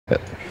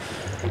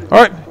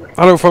Alright,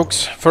 hello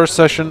folks. First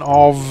session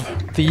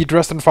of the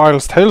Dresden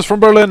Files Tales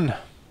from Berlin.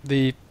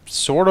 The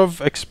sort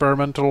of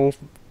experimental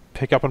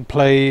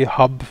pick-up-and-play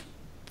hub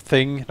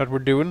thing that we're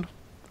doing.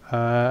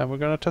 And we're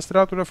going to test it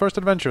out with our first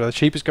adventure. The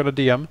Sheep is going to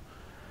DM.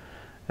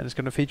 And it's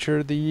going to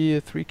feature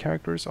the three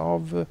characters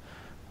of,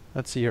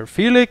 let's see here,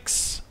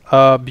 Felix,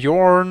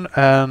 Bjorn,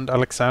 and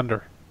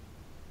Alexander.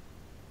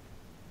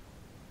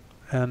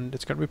 And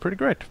it's going to be pretty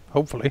great,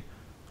 hopefully.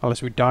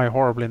 Unless we die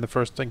horribly in the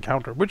first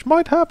encounter, which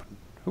might happen.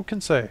 Who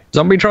can say?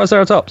 Zombie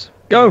Triceratops,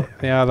 go!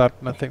 Yeah,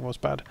 that thing was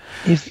bad.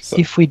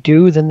 If we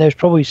do, then there's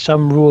probably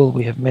some rule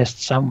we have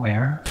missed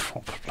somewhere.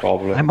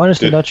 Probably. I'm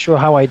honestly not sure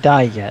how I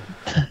die yet.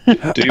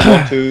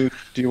 Do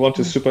you want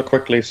to super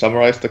quickly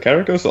summarize the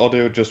characters, or do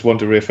you just want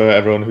to refer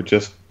everyone who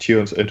just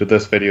tunes into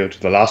this video to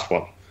the last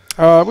one?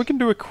 We can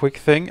do a quick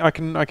thing. I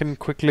can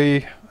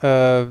quickly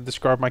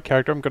describe my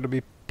character. I'm going to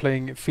be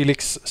playing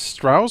Felix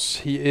Strauss.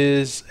 He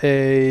is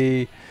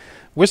a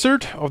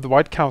wizard of the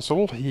White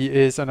Council. He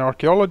is an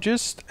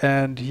archaeologist,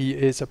 and he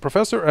is a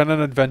professor and an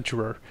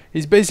adventurer.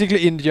 He's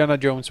basically Indiana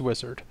Jones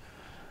wizard.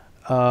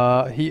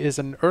 He is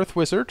an earth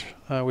wizard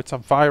with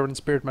some fire and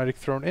spirit magic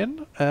thrown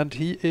in, and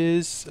he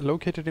is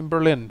located in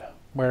Berlin,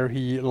 where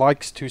he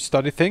likes to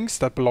study things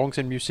that belongs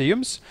in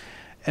museums,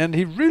 and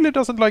he really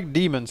doesn't like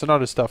demons and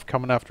other stuff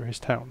coming after his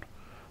town.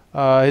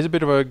 He's a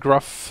bit of a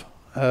gruff,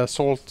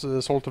 salt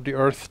of the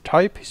earth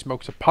type. He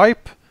smokes a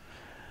pipe,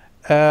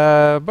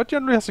 but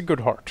generally has a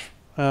good heart.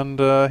 And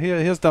he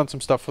has done some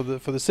stuff for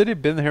the city.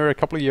 Been here a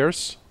couple of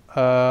years,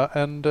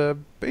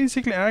 and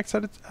basically acts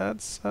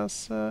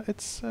as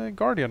its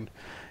guardian.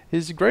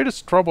 His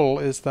greatest trouble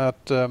is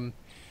that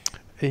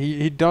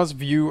he does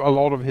view a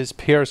lot of his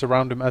peers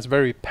around him as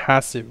very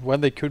passive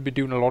when they could be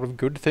doing a lot of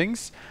good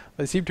things.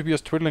 They seem to be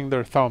just twiddling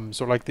their thumbs,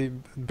 or like the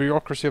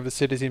bureaucracy of the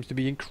city seems to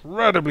be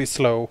incredibly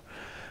slow.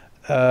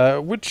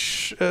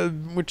 Which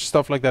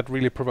stuff like that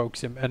really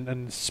provokes him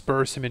and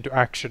spurs him into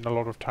action a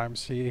lot of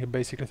times. He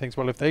basically thinks,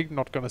 well, if they're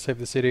not going to save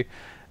the city,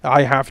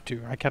 I have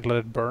to. I can't let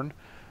it burn.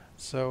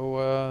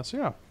 So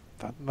yeah,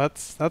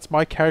 that's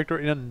my character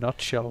in a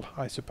nutshell,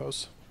 I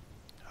suppose.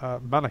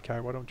 Malachi,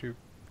 why don't you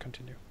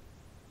continue?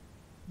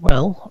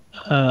 Well,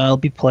 I'll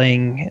be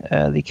playing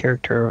the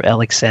character of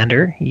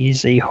Alexander.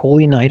 He's a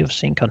holy knight of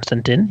St.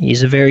 Constantine.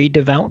 He's a very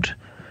devout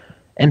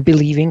and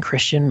believing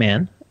Christian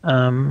man.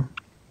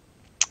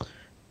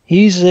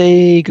 He's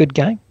a good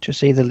guy, to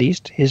say the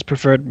least. His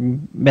preferred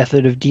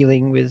method of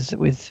dealing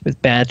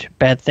with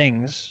bad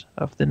things,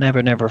 of the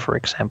Never Never, for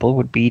example,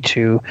 would be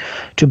to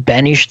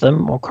banish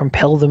them or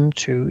compel them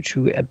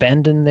to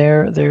abandon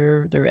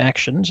their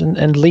actions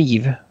and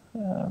leave.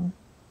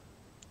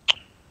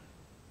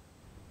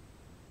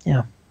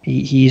 Yeah,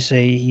 he's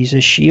a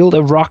shield,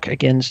 a rock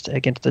against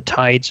the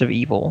tides of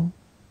evil.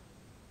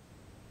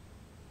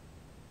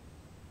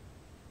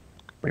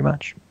 Pretty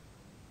much.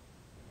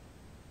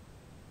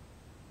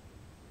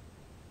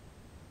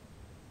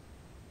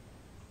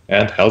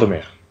 And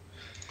Halldamir.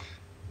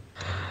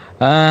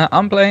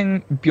 I'm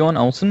playing Bjorn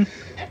Olsen,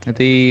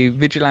 the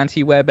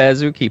vigilante werebear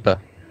zookeeper.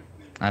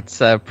 That's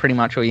pretty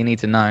much all you need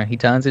to know. He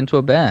turns into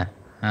a bear,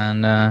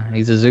 and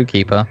he's a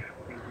zookeeper.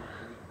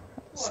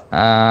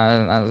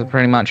 That's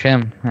pretty much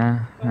him.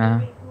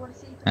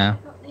 Yeah.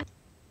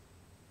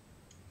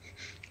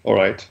 All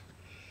right.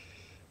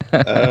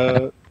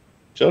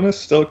 Jonas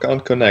still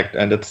can't connect,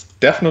 and it's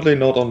definitely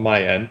not on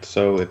my end,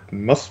 so it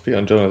must be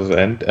on Jonas'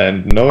 end.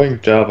 And knowing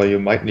Java, you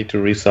might need to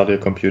restart your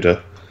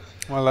computer.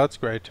 Well, that's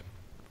great.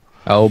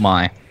 Oh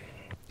my.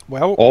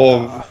 Well,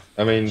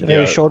 I mean, it's a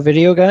very short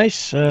video,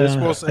 guys. this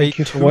was a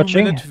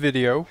 2-minute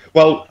video.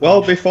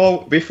 Well,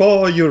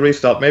 before you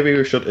restart, maybe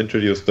we should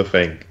introduce the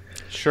thing.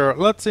 Sure,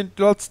 let's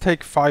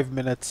take 5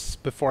 minutes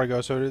before I go,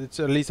 so it's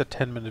at least a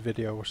 10-minute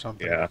video or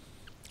something. Yeah.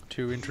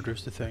 To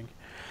introduce the thing.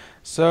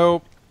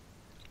 So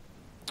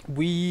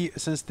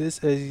since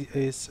this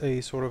is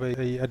a sort of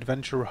a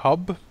adventure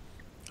hub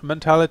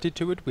mentality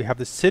to it, we have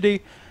the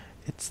city.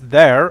 It's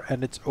there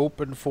and it's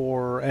open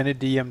for any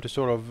DM to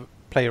sort of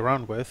play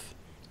around with,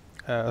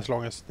 as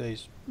long as they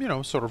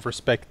sort of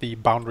respect the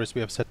boundaries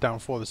we have set down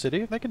for the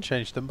city. They can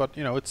change them, but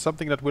it's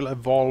something that will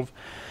evolve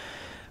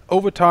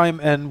over time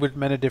and with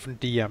many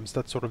different DMs.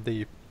 That's sort of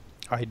the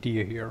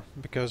idea here,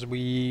 because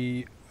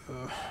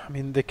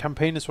the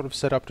campaign is sort of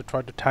set up to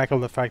try to tackle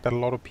the fact that a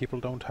lot of people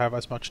don't have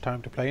as much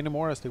time to play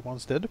anymore as they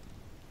once did.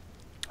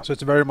 So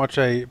it's very much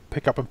a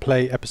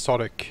pick-up-and-play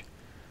episodic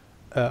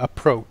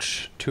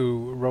approach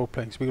to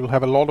role-playing. So we will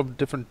have a lot of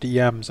different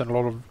DMs and a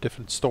lot of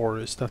different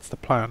stories. That's the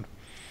plan.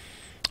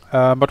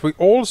 But we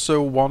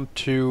also want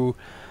to,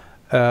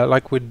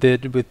 like we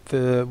did with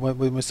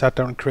when we sat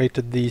down and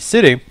created the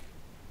city,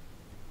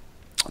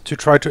 to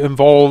try to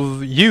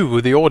involve you,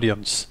 the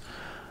audience,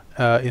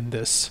 in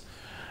this.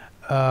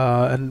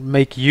 And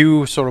make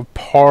you sort of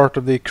part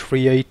of the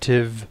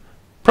creative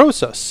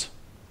process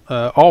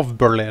of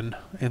Berlin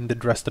in the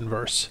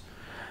Dresdenverse.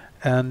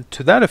 And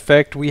to that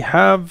effect, we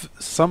have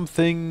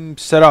something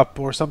set up,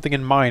 or something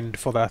in mind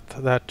for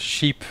that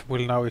Sheep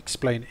will now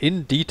explain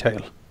in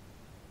detail.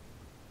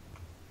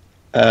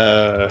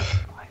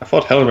 I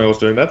thought Halldamir was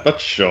doing that,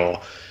 but sure.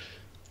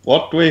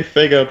 What we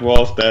figured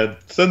was that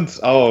since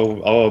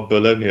our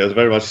Berlin here is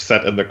very much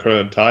set in the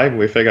current time,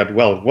 we figured,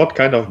 well, what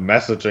kind of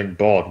messaging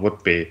board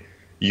would be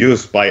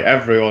used by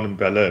everyone in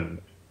Berlin?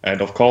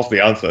 And of course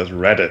the answer is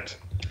Reddit.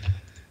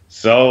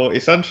 So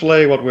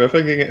essentially what we're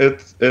thinking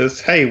is,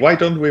 hey, why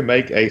don't we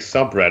make a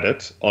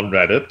subreddit on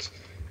Reddit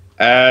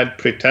and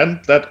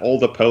pretend that all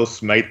the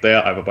posts made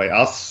there, either by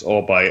us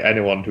or by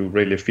anyone who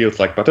really feels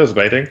like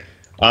participating,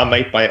 are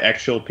made by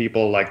actual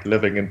people like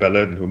living in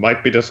Berlin who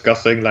might be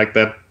discussing like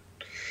that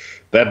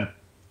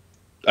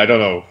I don't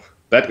know,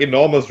 that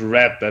enormous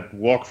rat that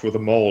walked through the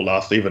mall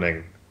last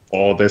evening,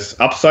 or this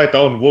upside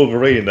down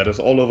Wolverine that is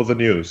all over the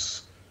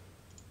news.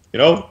 You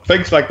know,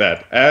 things like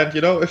that. And you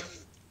know,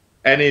 if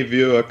any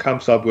viewer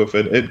comes up with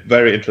a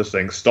very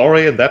interesting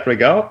story in that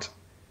regard,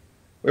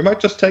 we might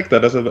just take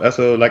that as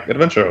a like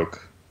adventure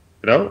hook.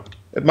 You know,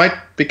 it might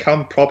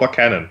become proper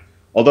canon.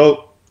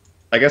 Although,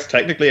 I guess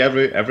technically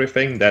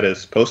everything that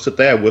is posted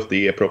there with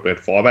the appropriate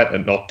format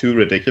and not too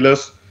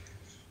ridiculous,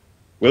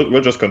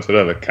 we'll just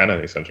consider it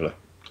canon essentially.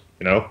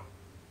 You know,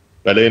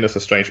 Berlin is a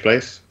strange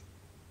place.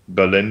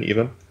 Berlin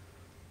even.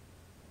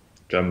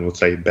 German would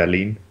say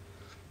Berlin.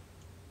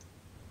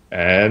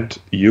 And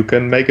you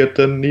can make it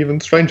an even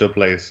stranger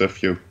place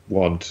if you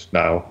want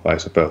now, I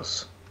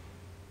suppose.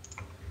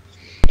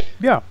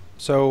 Yeah.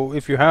 So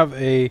if you have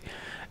an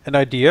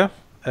idea,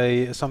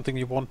 something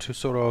you want to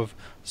sort of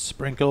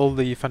sprinkle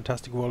the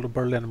fantastic world of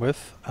Berlin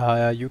with,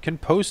 you can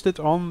post it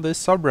on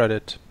this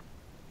subreddit,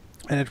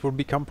 and it will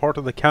become part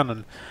of the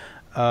canon.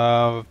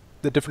 The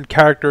different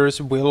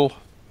characters will.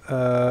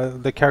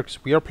 The characters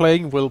we are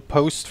playing will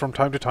post from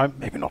time to time.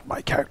 Maybe not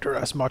my character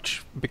as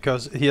much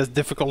because he has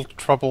difficult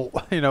trouble.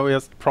 You know, he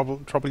has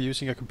trouble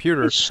using a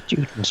computer.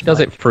 Students Does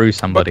it through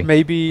somebody. But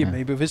maybe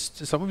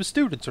some of his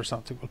students or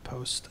something will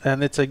post,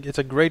 and it's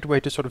a great way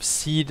to sort of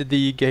seed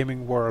the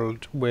gaming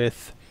world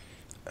with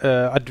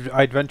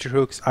adventure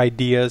hooks,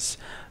 ideas,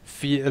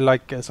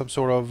 like some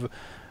sort of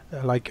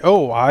like,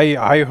 oh,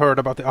 I heard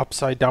about the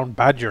upside down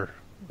badger,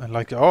 and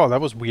like, oh, that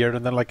was weird,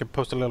 and then like I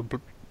post a little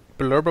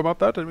blurb about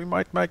that, and we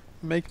might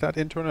make that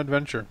into an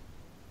adventure.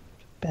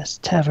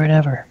 Best tavern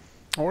ever.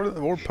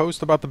 Or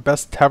post about the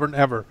best tavern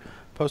ever.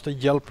 Post a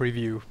Yelp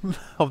review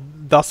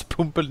of Das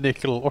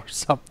Pumpernickel or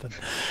something.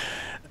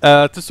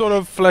 To sort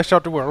of flesh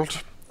out the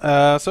world.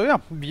 So yeah,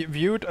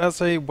 view it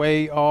as a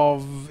way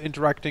of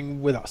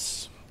interacting with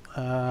us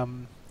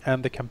and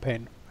the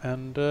campaign,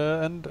 and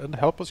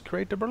help us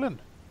create the Berlin,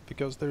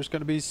 because there's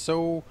going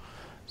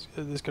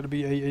to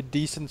be a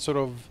decent sort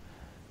of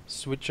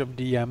switch of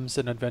DMs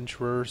and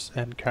adventurers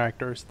and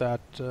characters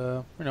that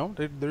you know,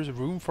 there's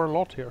room for a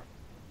lot here.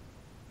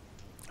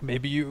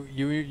 Maybe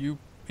you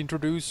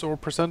introduce or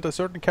present a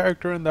certain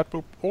character, and that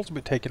will also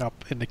be taken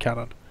up in the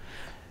canon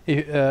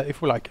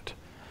if we like it.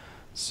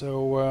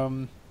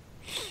 So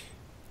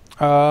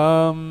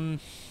and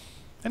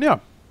yeah,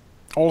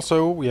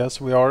 also yes,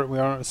 we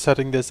are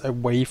setting this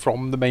away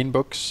from the main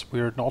books. We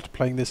are not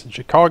playing this in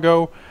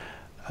Chicago.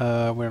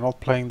 We're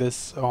not playing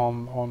this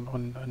on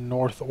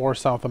North or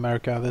South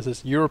America. This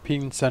is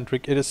European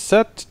centric. It is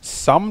set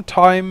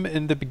sometime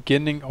in the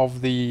beginning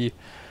of the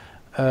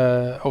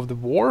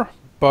war,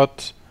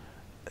 but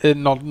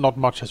not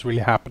much has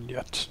really happened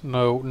yet.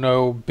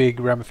 No big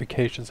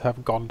ramifications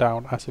have gone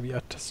down as of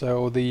yet.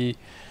 So the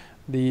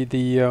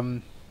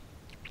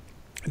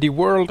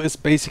world is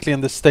basically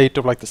in the state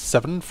of like the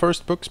 7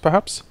 first books,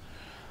 perhaps,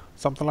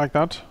 something like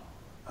that,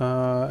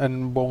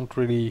 and won't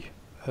really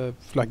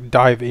like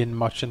dive in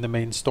much in the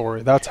main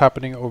story. That's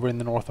happening over in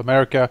the North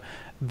America.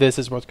 This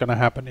is what's going to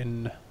happen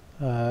in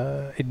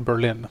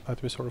Berlin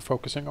that we're sort of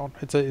focusing on.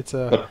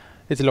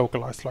 It's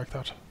localized like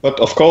that. But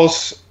of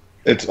course,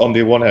 it's on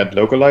the one hand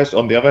localized.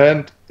 On the other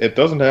hand, it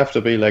doesn't have to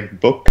be like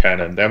book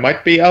canon. There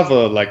might be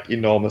other like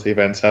enormous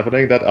events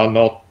happening that are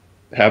not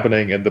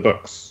happening in the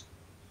books.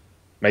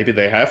 Maybe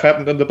they have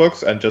happened in the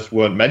books and just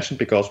weren't mentioned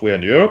because we're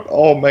in Europe,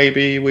 or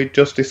maybe we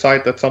just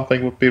decide that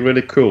something would be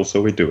really cool,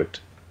 so we do it.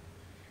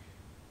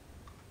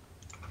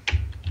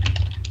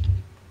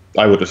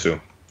 I would assume,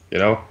 you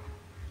know?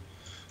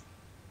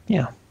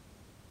 Yeah.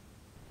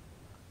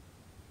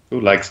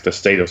 Who likes the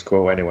status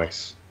quo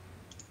anyways?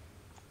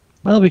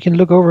 Well, we can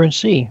look over and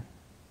see.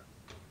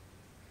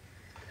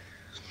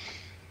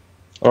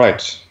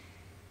 Alright.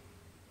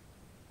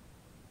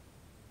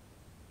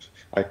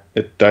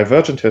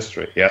 Divergent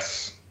history,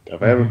 yes.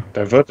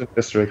 Divergent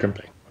history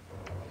campaign.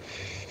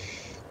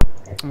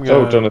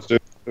 So, Jonas, do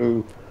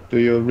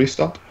you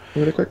restart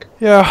really quick?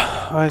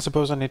 Yeah, I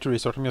suppose I need to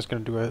restart. I'm just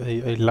going to do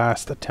a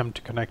last attempt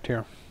to connect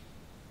here.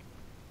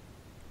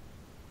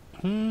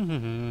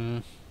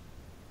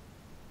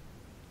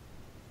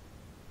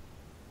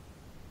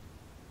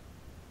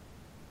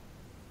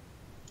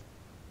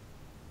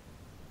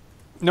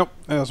 Nope,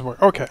 it doesn't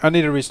work. Okay, I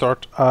need to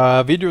restart.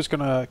 Video is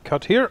gonna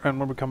cut here, and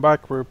when we come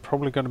back, we're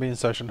probably gonna be in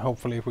session.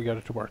 Hopefully, if we get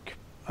it to work.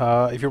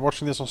 If you're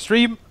watching this on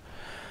stream,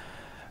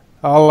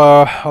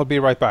 I'll be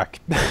right back.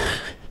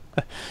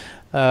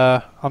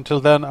 Until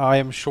then, I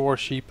am sure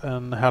Sheep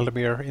and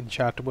Halldamir in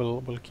chat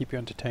will keep you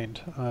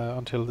entertained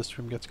until the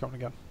stream gets going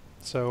again.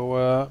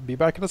 So be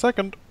back in a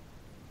second.